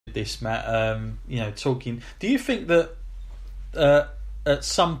this, Matt. Talking. Do you think that at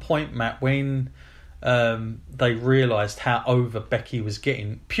some point, Matt, when they realised how over Becky was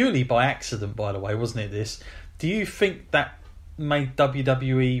getting, purely by accident, by the way, wasn't it? This. Do you think that made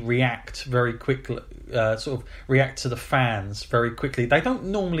WWE react very quickly? React to the fans very quickly. They're not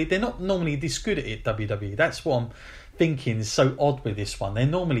normally this good at it. WWE. That's what I'm thinking is so odd with this one. They're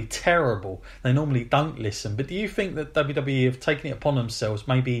normally terrible. They normally don't listen. But do you think that WWE have taken it upon themselves?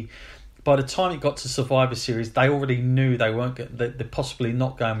 Maybe by the time it got to Survivor Series, they already knew they're possibly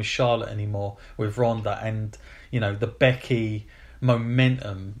not going with Charlotte anymore with Ronda, and the Becky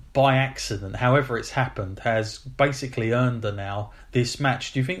momentum by accident, however it's happened, has basically earned her now this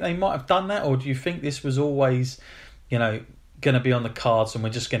match. Do you think they might have done that, or do you think this was always, going to be on the cards and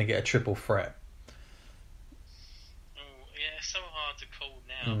we're just going to get a triple threat? Oh, yeah, it's so hard to call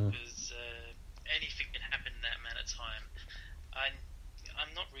now because anything can happen in that amount of time.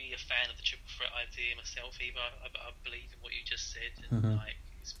 I'm not really a fan of the triple threat idea myself either. I believe in what you just said, and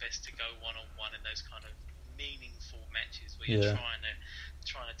it's best to go one-on-one in those kind of meaningful matches where you're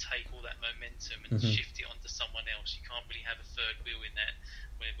trying to take all that momentum and shift it onto someone else. You can't really have a third wheel in that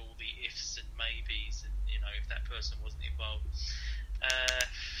with all the ifs and maybes, and if that person wasn't involved.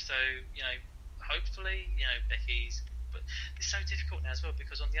 Hopefully Becky's. But it's so difficult now as well,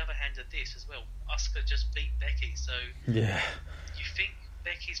 because on the other hand of this as well, Asuka just beat Becky. So you think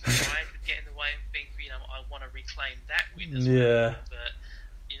Becky's pride would get in the way and think I want to reclaim that win as well. But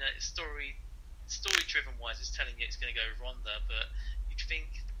story driven wise, it's telling you it's going to go with Ronda, but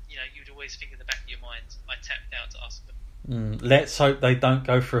you'd always think in the back of your mind, I tapped out to Asuka. Let's hope they don't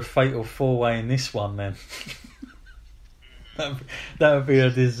go for a fatal 4-way in this one then. That would be a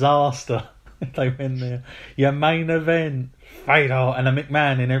disaster if they win there. Your main event, fatal, and a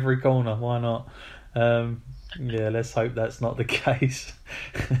McMahon in every corner. Why not? Let's hope that's not the case.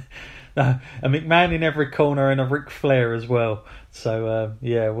 No, a McMahon in every corner and a Ric Flair as well. So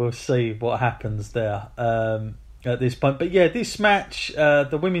we'll see what happens there at this point. But this match,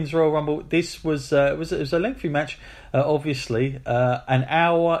 the Women's Royal Rumble, this was it was a lengthy match. Obviously, an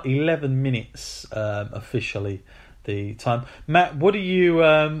hour 11 minutes officially the time. Matt, what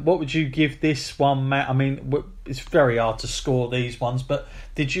would you give this one, Matt? I mean, it's very hard to score these ones, but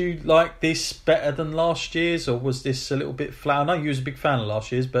did you like this better than last year's, or was this a little bit flat? I know you was a big fan of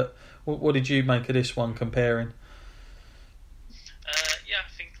last year's, but what did you make of this one comparing? I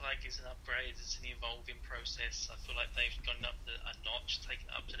think it's an upgrade. It's an evolving process. I feel like they've gone up a notch, taken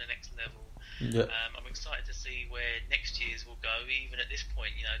it up to the next level. Yeah. I'm excited to see where next year's will go. Even at this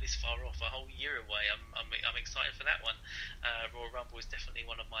point, this far off, a whole year away, I'm excited for that one. Royal Rumble is definitely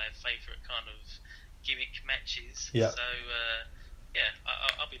one of my favourite kind of gimmick matches. Yeah. So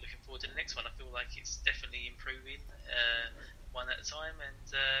I'll be looking forward to the next one. I feel like it's definitely improving one at a time, and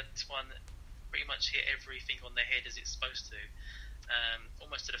this one pretty much hit everything on the head as it's supposed to.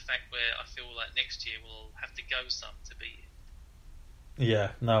 Almost to the fact where I feel like next year we'll have to go some to beat it.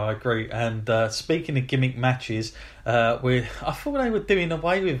 Yeah, no, I agree. And speaking of gimmick matches, I thought they were doing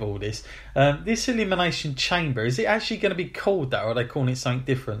away with all this. This Elimination Chamber, is it actually going to be called that, or are they calling it something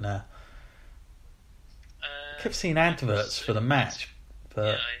different now? I kept seeing adverts for the match.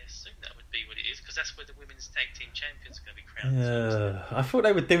 But I assume that would be what it is, because that's where the Women's Tag Team Champions are going to be crowned. I thought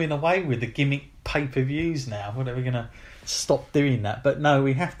they were doing away with the gimmick pay-per-views now. I thought they were going to stop doing that, but no,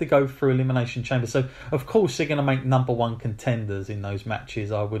 we have to go through Elimination Chamber. So of course they're going to make number one contenders in those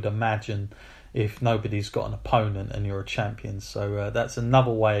matches, I would imagine, if nobody's got an opponent and you're a champion. So that's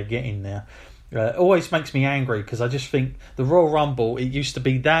another way of getting there. It always makes me angry, because I just think the Royal Rumble, it used to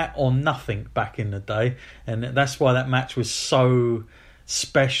be that or nothing back in the day, and that's why that match was so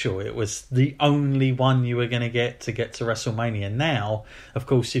special. It was the only one you were going to get to WrestleMania. Now, of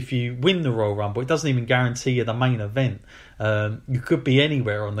course, if you win the Royal Rumble, it doesn't even guarantee you the main event. You could be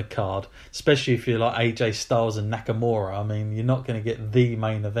anywhere on the card, especially if you're like AJ Styles and Nakamura. I mean, you're not going to get the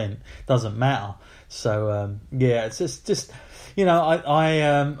main event. Doesn't matter. So it's just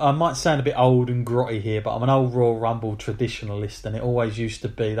I might sound a bit old and grotty here, but I'm an old Royal Rumble traditionalist, and it always used to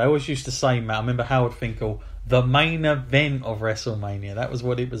be. They always used to say, Matt, I remember Howard Finkel, the main event of WrestleMania. That was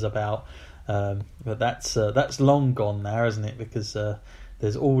what it was about. But that's long gone now, isn't it? Because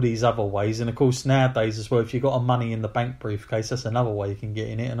there's all these other ways, and of course nowadays as well, if you've got a Money in the Bank briefcase, that's another way you can get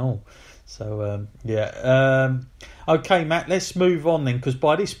in it and all. So okay, Matt, let's move on then, because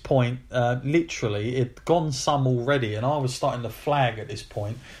by this point, literally, it'd gone some already, and I was starting to flag at this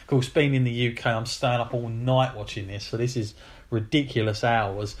point. Of course, being in the UK, I'm staying up all night watching this, so this is ridiculous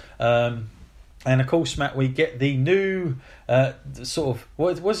hours. And of course, Matt, we get the new sort of,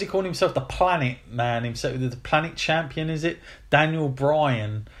 what does he call himself? The Planet Man himself, the Planet Champion, is it? Daniel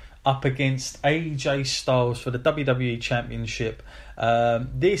Bryan up against AJ Styles for the WWE Championship.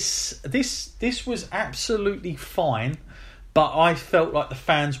 This was absolutely fine, but I felt like the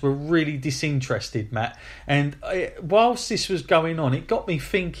fans were really disinterested, Matt. And whilst this was going on, it got me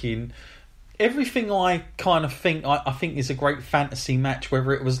thinking. Everything I kind of think I think is a great fantasy match,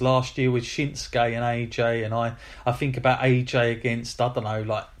 whether it was last year with Shinsuke and AJ, and I think about AJ against, I don't know,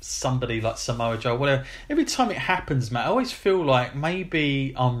 like somebody like Samoa Joe, whatever. Every time it happens, Matt, I always feel like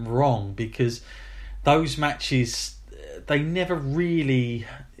maybe I'm wrong, because those matches, they never really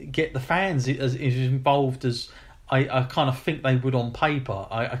get the fans as involved as I kind of think they would on paper.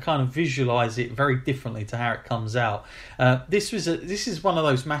 I kind of visualise it very differently to how it comes out. This is one of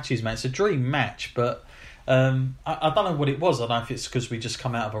those matches, man. It's a dream match, but I don't know what it was. I don't know if it's because we just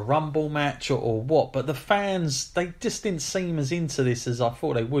come out of a Rumble match or what, but the fans, they just didn't seem as into this as I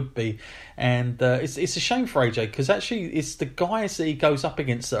thought they would be. And it's a shame for AJ, because actually it's the guys that he goes up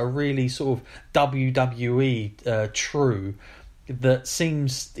against that are really sort of WWE true. He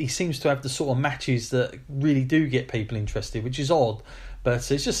seems to have the sort of matches that really do get people interested, which is odd, but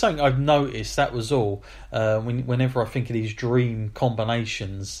it's just something I've noticed. That was all. Whenever I think of these dream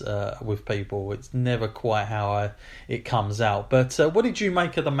combinations with people, it's never quite how it comes out. But what did you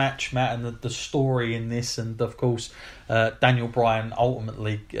make of the match, Matt, and the story in this, and of course Daniel Bryan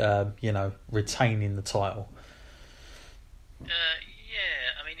ultimately retaining the title? Yeah,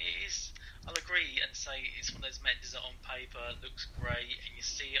 I mean, it is. I'll agree and say it's one of those matches that on paper looks great, and you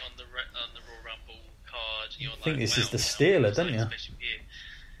see it on the Royal Rumble card. You're I think like, this wow, is the Steeler, don't you?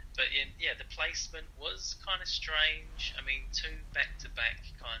 But yeah, the placement was kind of strange. I mean, 2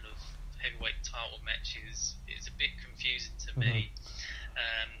 back-to-back kind of heavyweight title matches is a bit confusing to me.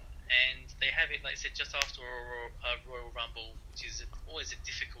 And they have it, like I said, just after a Royal Rumble, which is always a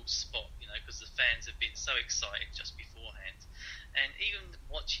difficult spot, because the fans have been so excited just beforehand. And even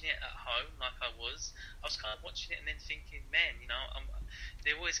watching it at home, like I was kind of watching it and then thinking, man,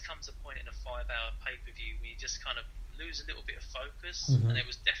 there always comes a point in a 5-hour pay-per-view where you just kind of lose a little bit of focus, and it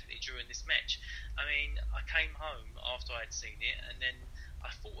was definitely during this match. I mean, I came home after I'd seen it, and then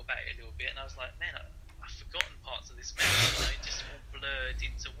I thought about it a little bit, and I was like, man, I've forgotten parts of this match. It just all blurred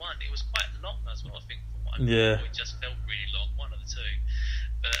into one. It was quite long as well, I think, from what I remember. It just felt really long, one of the two.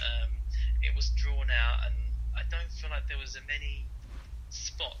 But it was drawn out, and I don't feel like there was as many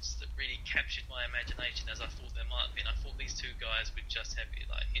spots that really captured my imagination as I thought there might have been. I thought these two guys would just have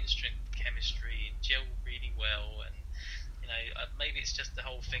like instant chemistry and gel really well, and maybe it's just the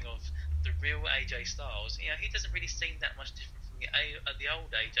whole thing of the real AJ Styles. He doesn't really seem that much different from the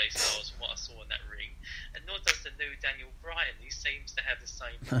old AJ Styles from what I saw in that ring, and nor does the new Daniel Bryan. He seems to have the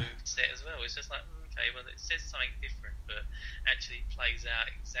same move set as well. It's just like, okay, well, it says something different, but actually plays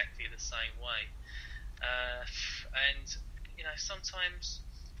out exactly the same way. And sometimes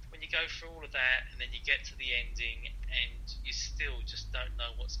when you go through all of that and then you get to the ending and you still just don't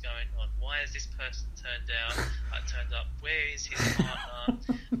know what's going on. Why has this person turned up? Where is his partner?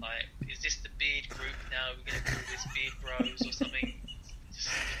 Is this the beard group now? We're going to call this beard bros or something?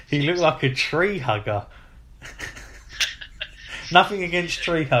 He looked like a tree hugger. Nothing against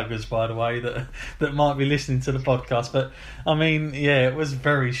tree huggers, by the way, that might be listening to the podcast. But, I mean, yeah, it was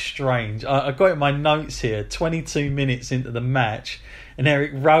very strange. I got in my notes here, 22 minutes into the match, and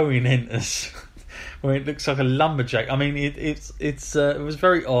Eric Rowan enters, where it looks like a lumberjack. I mean, it was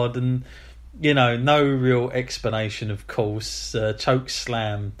very odd, and, no real explanation, of course. Choke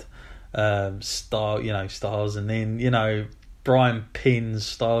slammed Styles, and then, Brian pins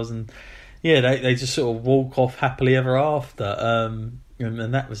Styles, and they just sort of walk off happily ever after,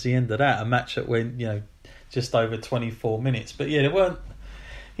 and that was the end of that. A match that went just over 24 minutes. But there weren't.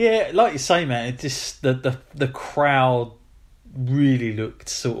 Yeah, like you say, man, it just the crowd really looked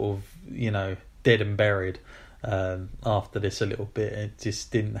sort of dead and buried after this a little bit. It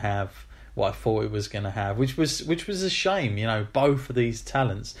just didn't have what I thought it was going to have, which was a shame. Both of these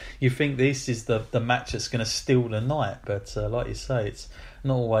talents. You think this is the match that's going to steal the night, but like you say, it's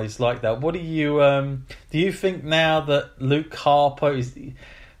not always like that. What do you think now that Luke Harper is?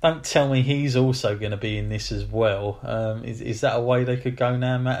 Don't tell me he's also going to be in this as well. Is that a way they could go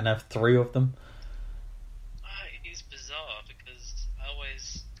now, Matt, and have 3 of them? It is bizarre because I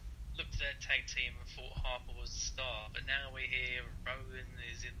always looked at their tag team and thought Harper was the star, but now we hear Rowan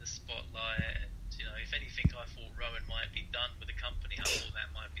is in the spotlight, and if anything, I thought Rowan might be done with the company. I thought that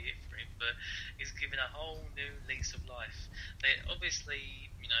might be it for him, but he's given a whole new lease of life. They obviously,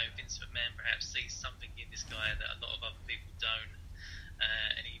 Vince McMahon perhaps sees something in this guy that a lot of other people don't.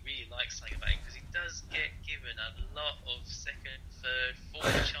 and he really likes something about him because he does get given a lot of second, third,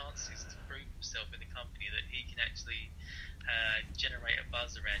 fourth chances to prove himself in the company that he can actually generate a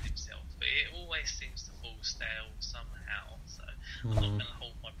buzz around himself. But it always seems to fall stale somehow. So I'm not going to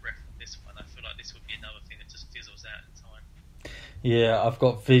hold my breath on this one. I feel like this would be another thing that just fizzles out in time. Yeah, I've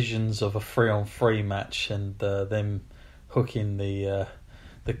got visions of a 3-on-3 match and them hooking the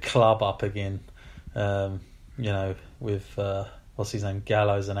club up again. With what's his name,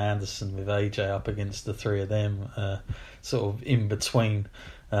 Gallows and Anderson, with AJ up against the three of them, sort of in between.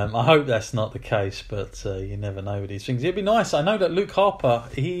 I hope that's not the case, but you never know with these things. It'd be nice. I know that Luke Harper,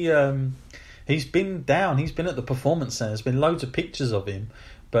 he's been down. He's been at the Performance Centre. There's been loads of pictures of him.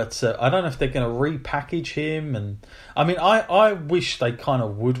 But I don't know if they're going to repackage him. And I mean, I wish they kind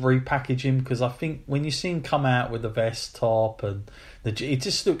of would repackage him, because I think when you see him come out with the vest top and it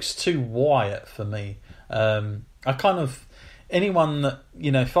just looks too Wyatt for me. I kind of, anyone that,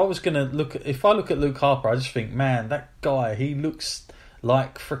 if I look at Luke Harper, I just think, man, that guy, he looks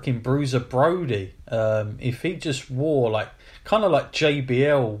like freaking Bruiser Brody. If he just wore kind of like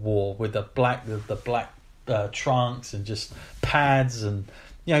JBL wore, with the black trunks and just pads and,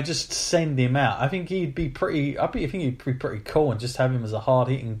 just send him out. I think he'd be pretty. I think he'd be pretty cool, and just have him as a hard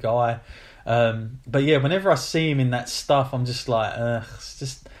hitting guy. But yeah, whenever I see him in that stuff, I'm just like, it's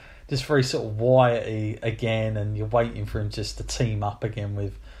just very sort of Wyatt-y again, and you're waiting for him just to team up again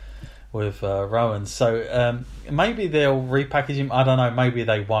with Rowan. So maybe they'll repackage him. I don't know. Maybe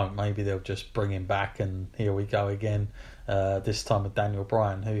they won't. Maybe they'll just bring him back, and here we go again. This time with Daniel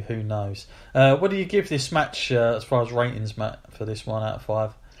Bryan. Who knows? What do you give this match as far as ratings, Matt, for this 1 out of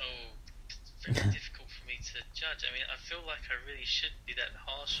 5? It's very difficult for me to judge. I mean, I feel like I really shouldn't be that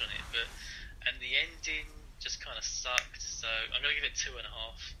harsh on it, and the ending just kind of sucked. So I'm going to give it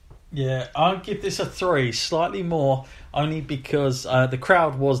 2.5. Yeah, I'll give this a 3, slightly more, only because the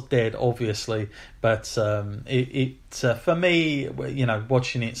crowd was dead, obviously. But for me,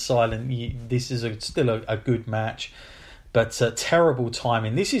 watching it silent, this is still a good match. But terrible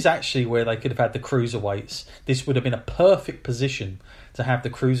timing. This is actually where they could have had the cruiserweights. This would have been a perfect position to have the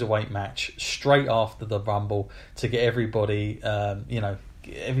cruiserweight match straight after the Rumble, to get everybody,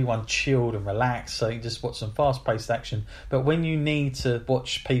 everyone chilled and relaxed, so you just watch some fast-paced action. But when you need to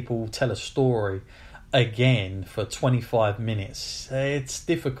watch people tell a story again for 25 minutes, it's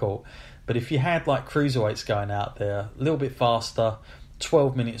difficult. But if you had cruiserweights going out there a little bit faster,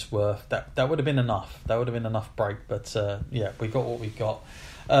 12 minutes worth, that would have been enough. That would have been enough break. But we got what we got.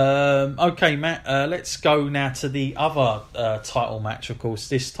 Okay, Matt, let's go now to the other title match, of course,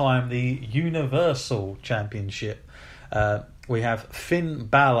 this time the Universal Championship. We have Finn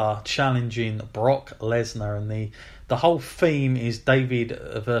Balor challenging Brock Lesnar, and the whole theme is David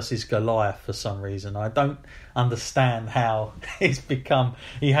versus Goliath for some reason. I don't understand how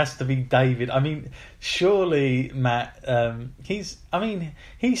he has to be David. I mean, surely, Matt, he's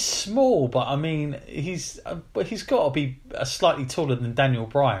small, but I mean, he's got to be slightly taller than Daniel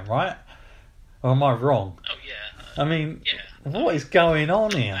Bryan, right? Or am I wrong? Oh, yeah. I mean, what is going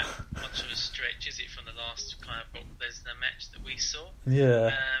on here? Much of a stretch, is it, from the last kind of Brock Lesnar match that we saw?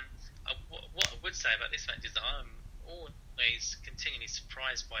 Yeah. What I would say about this match is that I'm always continually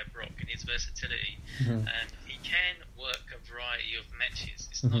surprised by Brock and his versatility. He can work a variety of matches.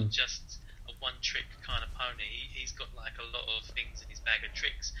 It's not just a one-trick kind of pony. He's got a lot of things in his bag of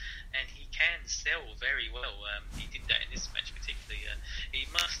tricks, and he can sell very well. He did that in this match particularly. He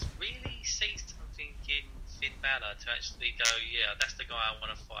must really see something in Finn Balor to actually go, yeah, that's the guy I want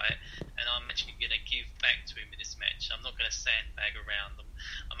to fight, and I'm actually going to give back to him in this match. I'm not going to sandbag around them.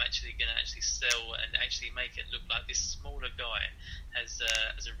 I'm actually going to sell and actually make it look like this smaller guy has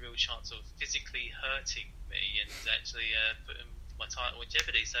a real chance of physically hurting me and actually putting my title in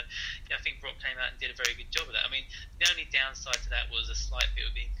jeopardy. So yeah, I think Brock came out and did a very good job of that. I mean, the only downside to that was a slight bit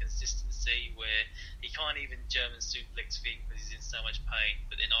of inconsistency where he can't even German suplex Finn because he's in so much pain,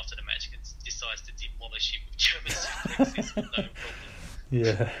 but then after the match decides to demolish him with German suplexes. No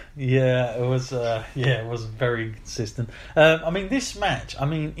problem. Yeah, it was very inconsistent. I mean, this match,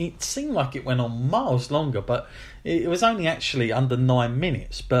 it seemed like it went on miles longer, but it was only actually under 9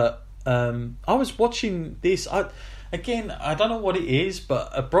 minutes. But I was watching this. I don't know what it is, but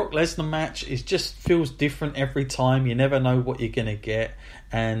a Brock Lesnar match, it just feels different every time. You never know what you're going to get.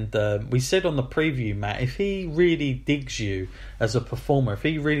 And we said on the preview, Matt, if he really digs you as a performer, if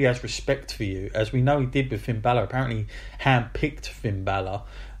he really has respect for you, as we know he did with Finn Balor, apparently hand-picked Finn Balor,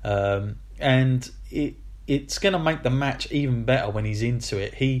 and it's going to make the match even better when he's into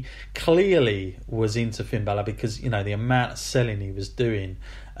it. He clearly was into Finn Balor because, the amount of selling he was doing.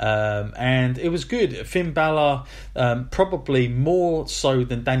 and it was good. Finn Balor, probably more so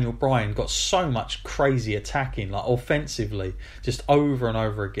than Daniel Bryan, got so much crazy attacking, like offensively, just over and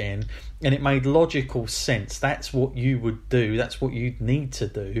over again, and it made logical sense. That's what you would do. That's what you'd need to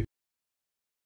do